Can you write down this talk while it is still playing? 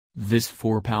This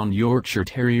 4-pound Yorkshire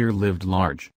Terrier lived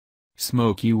large.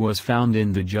 Smoky was found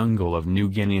in the jungle of New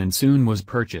Guinea and soon was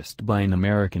purchased by an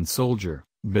American soldier,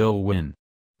 Bill Wynne.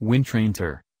 Wynne trained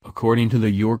her, according to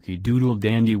the Yorkie Doodle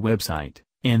Dandy website,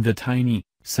 and the tiny,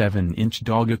 7-inch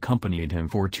dog accompanied him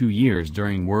for 2 years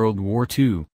during World War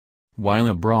II. While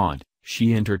abroad,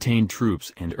 she entertained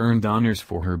troops and earned honors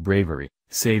for her bravery,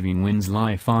 saving Wynne's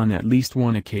life on at least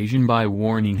one occasion by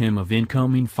warning him of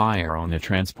incoming fire on a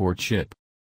transport ship.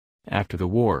 After the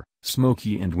war,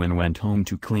 Smoky and Wynne went home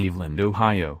to Cleveland,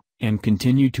 Ohio, and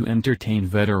continued to entertain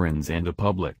veterans and the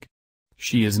public.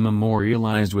 She is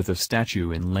memorialized with a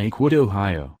statue in Lakewood,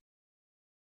 Ohio.